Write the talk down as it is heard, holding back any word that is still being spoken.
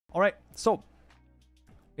so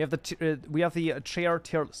we have the chair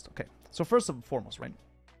tier list. Okay, so first and foremost, right?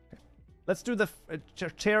 Okay. Let's do the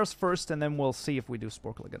chairs first, and then we'll see if we do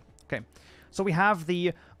Sporkle again. Okay, so we have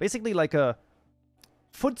the basically like a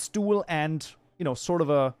footstool and, you know, sort of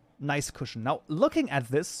a nice cushion. Now, looking at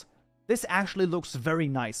this actually looks very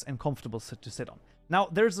nice and comfortable to sit on. Now,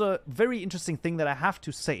 there's a very interesting thing that I have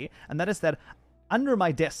to say, and that is that under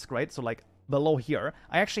my desk, right, so like below here,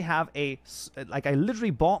 I actually have I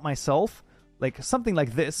literally bought myself like something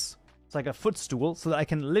like this. It's like a footstool, so that I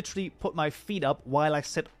can literally put my feet up while I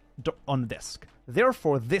sit on the desk.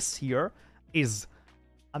 Therefore, this here is,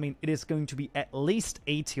 I mean, it is going to be at least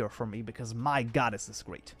A tier for me, because my god, is this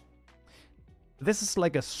great. This is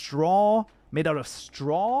like a straw, made out of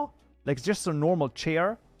straw, like just a normal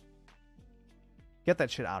chair. Get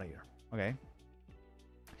that shit out of here, okay?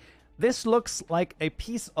 This looks like a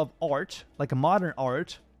piece of art, like a modern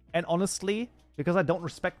art, and honestly, because I don't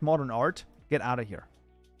respect modern art, get out of here.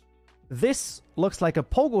 This looks like a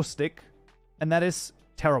pogo stick, and that is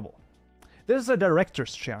terrible. This is a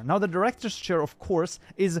director's chair. Now, the director's chair, of course,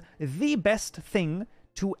 is the best thing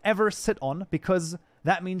to ever sit on, because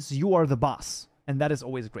that means you are the boss, and that is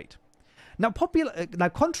always great. Now,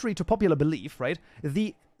 contrary to popular belief, right,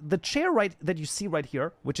 the chair that you see right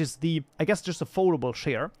here, which is I guess just a foldable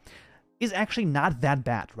chair, is actually not that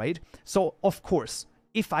bad, right? So, of course,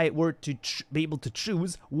 if I were to be able to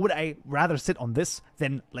choose, would I rather sit on this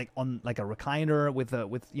than like on like a recliner with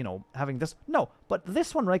you know, having this? No, but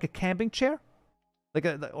this one, like a camping chair,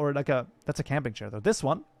 that's a camping chair though. This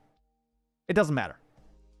one, it doesn't matter.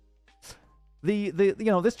 You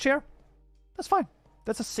know, this chair, that's fine.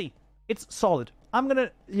 That's a C. It's solid. I'm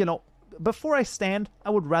gonna, you know, before I stand, I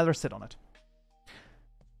would rather sit on it.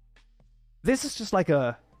 This is just like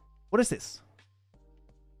a, what is this?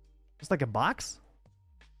 Just like a box?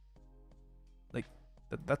 Like,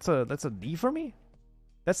 that's a D for me?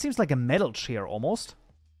 That seems like a metal chair almost.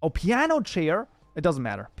 Oh, piano chair? It doesn't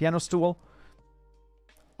matter. Piano stool?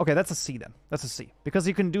 Okay, that's a C then. That's a C. Because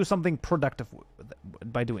you can do something productive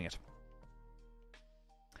by doing it.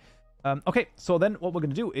 Okay, so then what we're going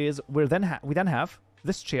to do is we then have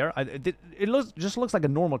this chair. It just looks like a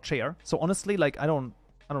normal chair. So honestly, like, I don't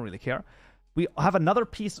really care. We have another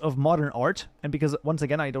piece of modern art, and because once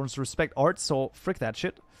again I don't respect art, so frick that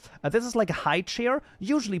shit. This is like a high chair,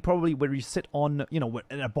 usually probably where you sit on, you know,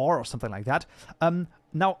 in a bar or something like that.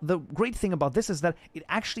 Now the great thing about this is that it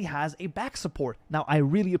actually has a back support. Now I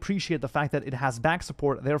really appreciate the fact that it has back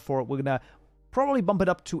support. Therefore, we're gonna probably bump it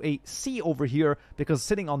up to a C over here, because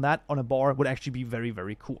sitting on that on a bar would actually be very,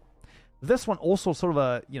 very cool. This one also sort of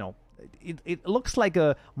a, you know, it looks like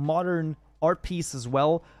a modern art piece as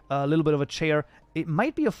well, a little bit of a chair. It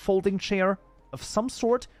might be a folding chair of some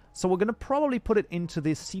sort, so we're going to probably put it into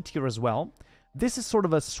the C tier as well. This is sort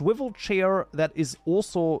of a swivel chair that is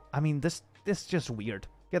also, I mean, this is just weird.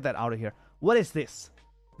 Get that out of here. What is this?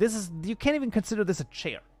 This is, you can't even consider this a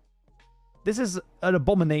chair. This is an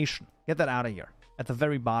abomination. Get that out of here. At the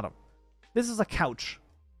very bottom. This is a couch.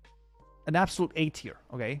 An absolute A tier,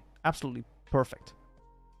 okay? Absolutely perfect.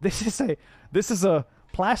 This is a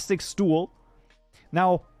plastic stool.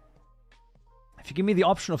 Now, if you give me the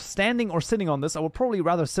option of standing or sitting on this, I would probably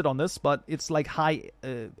rather sit on this, but it's like high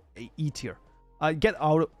E tier. Get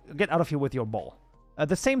out of here with your ball.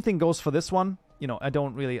 The same thing goes for this one. You know, I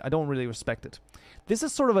don't really respect it. This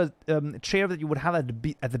is sort of a chair that you would have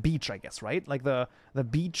at the beach, I guess, right? Like the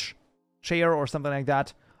beach chair or something like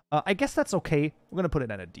that. I guess that's okay. We're gonna put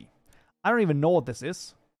it at a D. I don't even know what this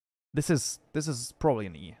is. This is probably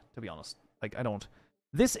an E, to be honest. Like, I don't.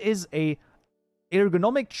 This is a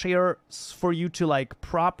ergonomic chair for you to, like,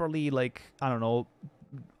 properly, like, I don't know,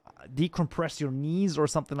 decompress your knees or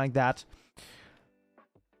something like that.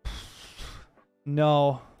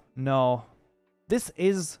 No. This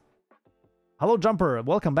is... Hello, Jumper.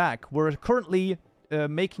 Welcome back. We're currently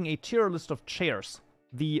making a tier list of chairs.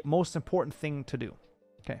 The most important thing to do.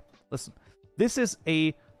 Okay, listen. This is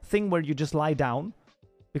a thing where you just lie down.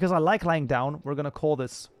 Because I like lying down, we're going to call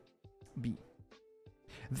this B.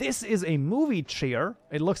 This is a movie chair.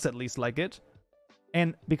 It looks at least like it.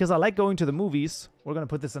 And because I like going to the movies, we're going to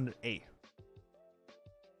put this under A.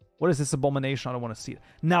 What is this abomination? I don't want to see it.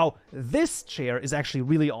 Now, this chair is actually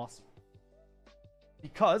really awesome.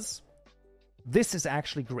 Because this is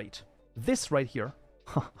actually great. This right here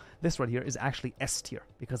is actually S tier.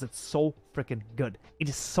 Because it's so freaking good. It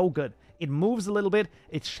is so good. It moves a little bit.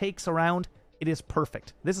 It shakes around. It is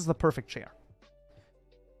perfect. This is the perfect chair.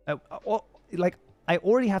 Like, I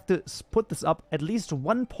already have to put this up at least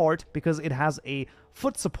one part because it has a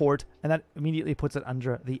foot support, and that immediately puts it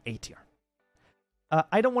under the A tier.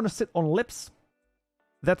 I don't want to sit on lips.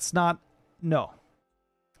 That's not... No.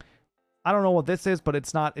 I don't know what this is, but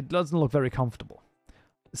it's not... It doesn't look very comfortable.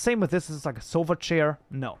 Same with this. This is like a sofa chair.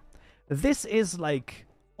 No. This is like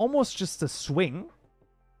almost just a swing.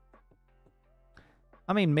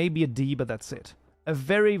 I mean, maybe a D, but that's it. A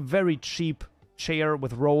very, very cheap chair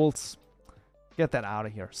with rolls. Get that out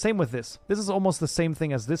of here. Same with this. This is almost the same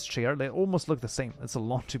thing as this chair. They almost look the same. It's a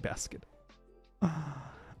laundry basket.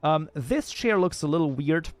 This chair looks a little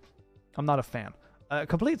weird. I'm not a fan. A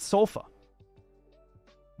complete sofa.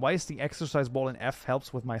 Why is the exercise ball in F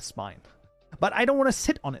helps with my spine? But I don't want to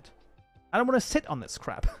sit on it. I don't want to sit on this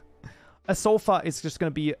crap. A sofa is just going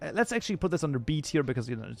to be... Let's actually put this under B tier because,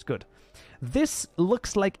 you know, it's good. This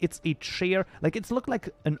looks like it's a chair. Like, it's looked like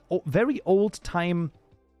a very old-time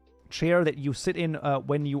chair that you sit in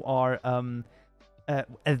when you are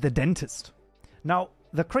at the dentist. Now,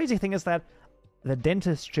 the crazy thing is that the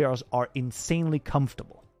dentist chairs are insanely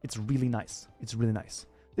comfortable. It's really nice. It's really nice.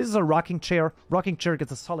 This is a rocking chair. Rocking chair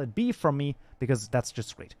gets a solid B from me because that's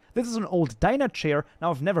just great. This is an old diner chair. Now,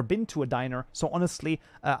 I've never been to a diner, so honestly,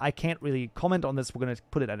 I can't really comment on this. We're going to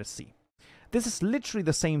put it at a C. This is literally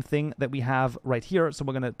the same thing that we have right here, so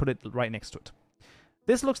we're going to put it right next to it.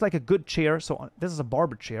 This looks like a good chair, so this is a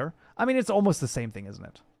barber chair. I mean, it's almost the same thing, isn't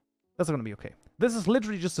it? That's going to be okay. This is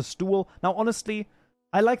literally just a stool. Now, honestly,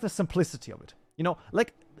 I like the simplicity of it. You know,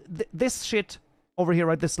 like, this shit over here,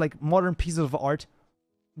 right? This, like, modern piece of art.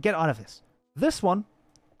 Get out of this. This one,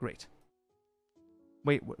 great.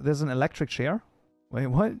 Wait, there's an electric chair? Wait,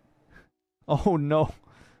 what? Oh, no.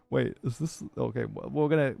 Wait, is this... Okay, we're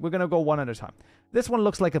gonna go one at a time. This one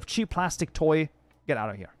looks like a cheap plastic toy. Get out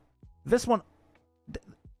of here. This one...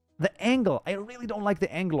 The angle. I really don't like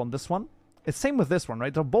the angle on this one. It's same with this one,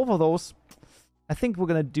 right? So both of those, I think we're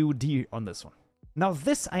gonna do D on this one. Now,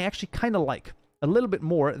 this I actually kind of like a little bit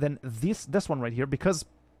more than this one right here because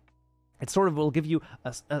it sort of will give you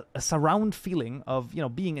a surround feeling of, you know,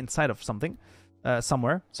 being inside of something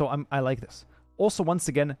somewhere. So I like this. Also, once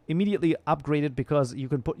again, immediately upgraded because you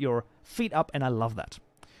can put your feet up, and I love that.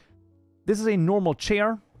 This is a normal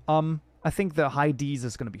chair. I think the high D's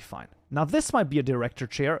is going to be fine. Now, this might be a director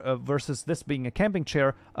chair versus this being a camping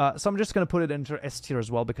chair, so I'm just going to put it into S tier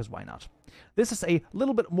as well, because why not? This is a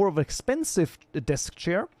little bit more of an expensive desk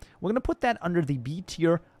chair. We're going to put that under the B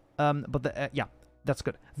tier, but yeah, that's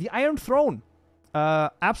good. The Iron Throne,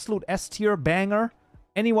 absolute S tier banger.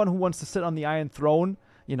 Anyone who wants to sit on the Iron Throne,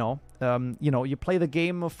 you know, you play the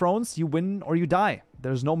Game of Thrones, you win or you die.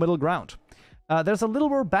 There's no middle ground. There's a little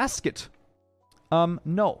more basket.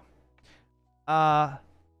 No.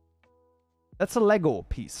 That's a Lego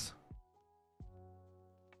piece.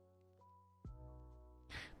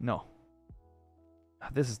 No.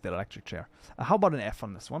 This is the electric chair. How about an F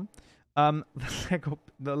on this one? The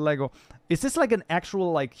Lego. Is this like an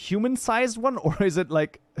actual, like, human-sized one? Or is it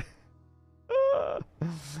like...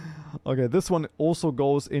 Okay, this one also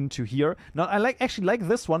goes into here. Now, I actually like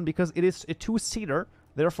this one because it is a two-seater.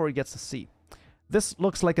 Therefore, it gets a C. This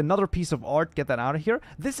looks like another piece of art. Get that out of here.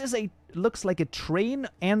 This is looks like a train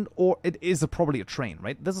or it is probably a train,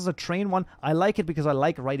 right? This is a train one. I like it because I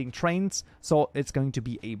like riding trains, so it's going to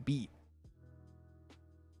be a B.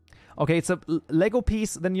 Okay, it's a Lego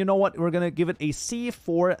piece. Then you know what? We're going to give it a C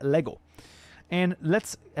for Lego. And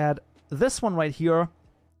let's add this one right here.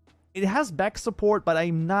 It has back support, but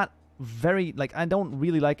I'm not very, like, I don't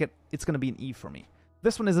really like it. It's going to be an E for me.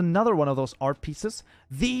 This one is another one of those art pieces.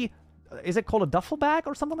 Is it called a duffel bag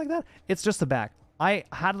or something like that? It's just a bag. I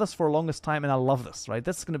had this for the longest time, and I love this, right?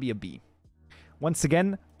 This is going to be a B. Once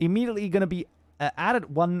again, immediately going to be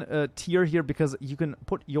added one tier here because you can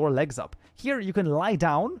put your legs up. Here, you can lie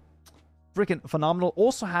down. Freaking phenomenal.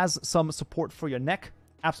 Also has some support for your neck.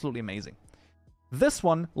 Absolutely amazing. This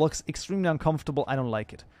one looks extremely uncomfortable. I don't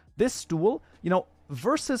like it. This stool, you know,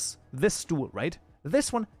 versus this stool, right?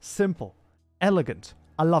 This one, simple, elegant.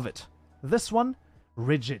 I love it. This one,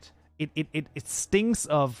 rigid. It stinks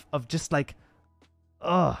of just like,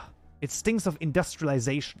 it stinks of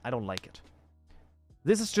industrialization. I don't like it.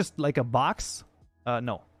 This is just like a box.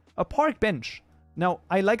 No. A park bench. Now,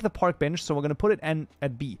 I like the park bench, so we're going to put it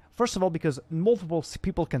at B. First of all, because multiple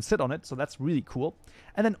people can sit on it, so that's really cool.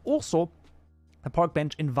 And then also, the park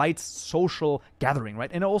bench invites social gathering, right?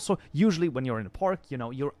 And also, usually when you're in a park, you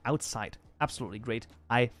know, you're outside. Absolutely great.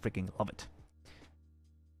 I freaking love it.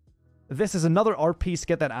 This is another art piece.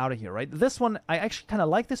 Get that out of here, right? This one, I actually kind of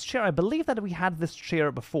like this chair. I believe that we had this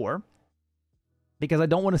chair before because I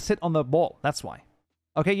don't want to sit on the ball. That's why.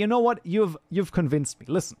 Okay, you know what? You've convinced me.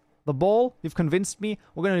 Listen, the ball, you've convinced me.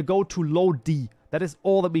 We're going to go to low D. That is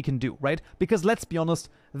all that we can do, right? Because let's be honest,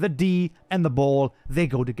 the D and the ball, they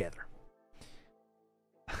go together.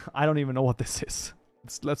 I don't even know what this is.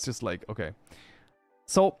 Let's just like, okay.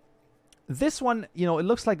 So this one, you know, it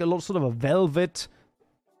looks like a little sort of a velvet.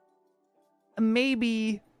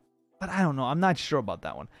 Maybe, but I don't know. I'm not sure about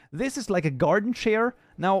that one. This is like a garden chair.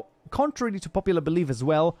 Now, contrary to popular belief as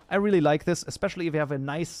well, I really like this, especially if you have a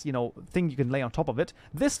nice, you know, thing you can lay on top of it.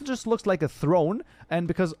 This just looks like a throne, and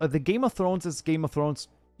because the Game of Thrones is Game of Thrones,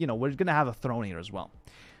 you know, we're gonna have a throne here as well.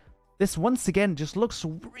 This, once again, just looks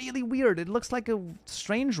really weird. It looks like a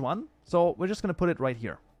strange one, so we're just gonna put it right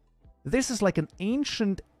here. This is like an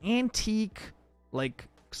ancient, antique, like,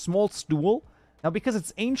 small stool. Now, because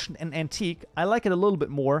it's ancient and antique, I like it a little bit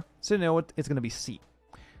more, so you know what, it's gonna be C.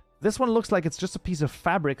 This one looks like it's just a piece of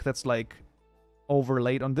fabric that's, like,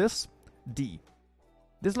 overlaid on this. D.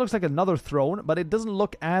 This looks like another throne, but it doesn't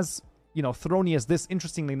look as, you know, throny as this,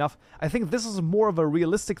 interestingly enough. I think this is more of a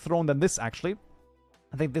realistic throne than this, actually.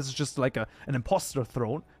 I think this is just like an imposter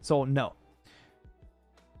throne, so no.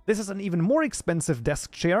 This is an even more expensive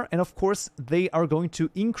desk chair, and of course, they are going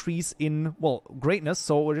to increase in, well, greatness,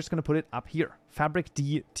 so we're just going to put it up here. Fabric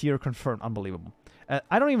D, tier confirmed. Unbelievable.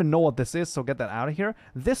 I don't even know what this is, so get that out of here.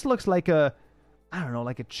 This looks like a, I don't know,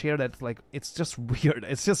 like a chair that's like, it's just weird.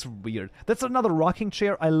 It's just weird. That's another rocking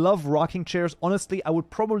chair. I love rocking chairs. Honestly, I would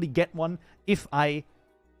probably get one if I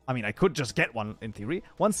mean, I could just get one in theory.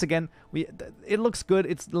 Once again, it looks good.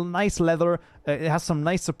 It's nice leather. It has some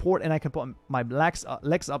nice support, and I can put my legs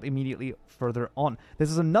up immediately further on. This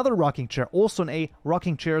is another rocking chair. Also an A.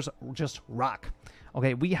 Rocking chairs just rock.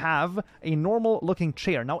 Okay, we have a normal looking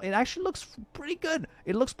chair. Now, it actually looks pretty good.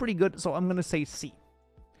 It looks pretty good, so I'm going to say C.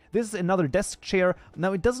 This is another desk chair.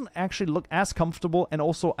 Now, it doesn't actually look as comfortable, and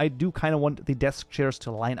also I do kind of want the desk chairs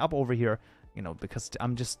to line up over here, you know, because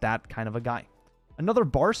I'm just that kind of a guy. Another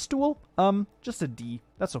bar stool? Just a D.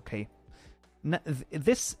 That's okay.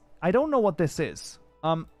 This, I don't know what this is.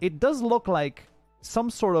 It does look like some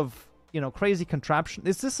sort of, you know, crazy contraption.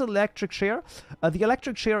 Is this an electric chair? The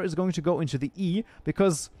electric chair is going to go into the E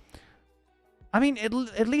because, I mean, it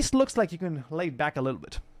at least looks like you can lay it back a little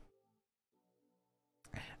bit.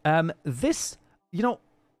 This, you know,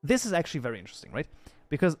 this is actually very interesting, right?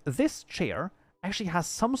 Because this chair actually has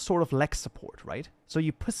some sort of leg support, right? So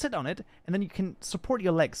you sit on it, and then you can support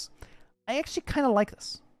your legs. I actually kind of like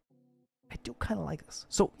this. I do kind of like this.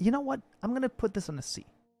 So, you know what? I'm going to put this on a C.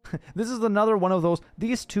 This is another one of those.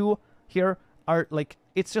 These two here are, like,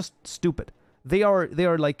 it's just stupid. They are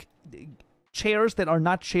like, chairs that are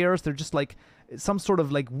not chairs. They're just, like, some sort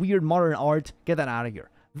of, like, weird modern art. Get that out of here.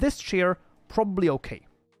 This chair, probably okay.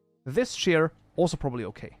 This chair, also probably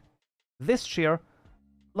okay. This chair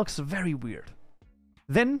looks very weird.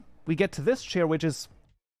 Then we get to this chair, which is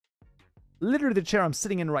literally the chair I'm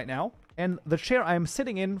sitting in right now. And the chair I'm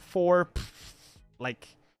sitting in for, like,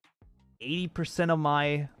 80% of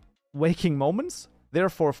my waking moments.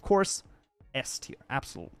 Therefore, of course, S tier.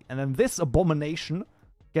 Absolutely. And then this abomination,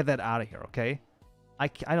 get that out of here, okay?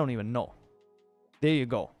 I don't even know. There you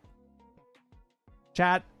go.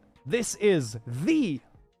 Chat, this is the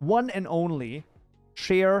one and only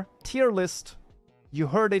chair tier list. You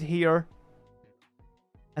heard it here.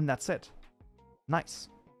 And that's it. Nice.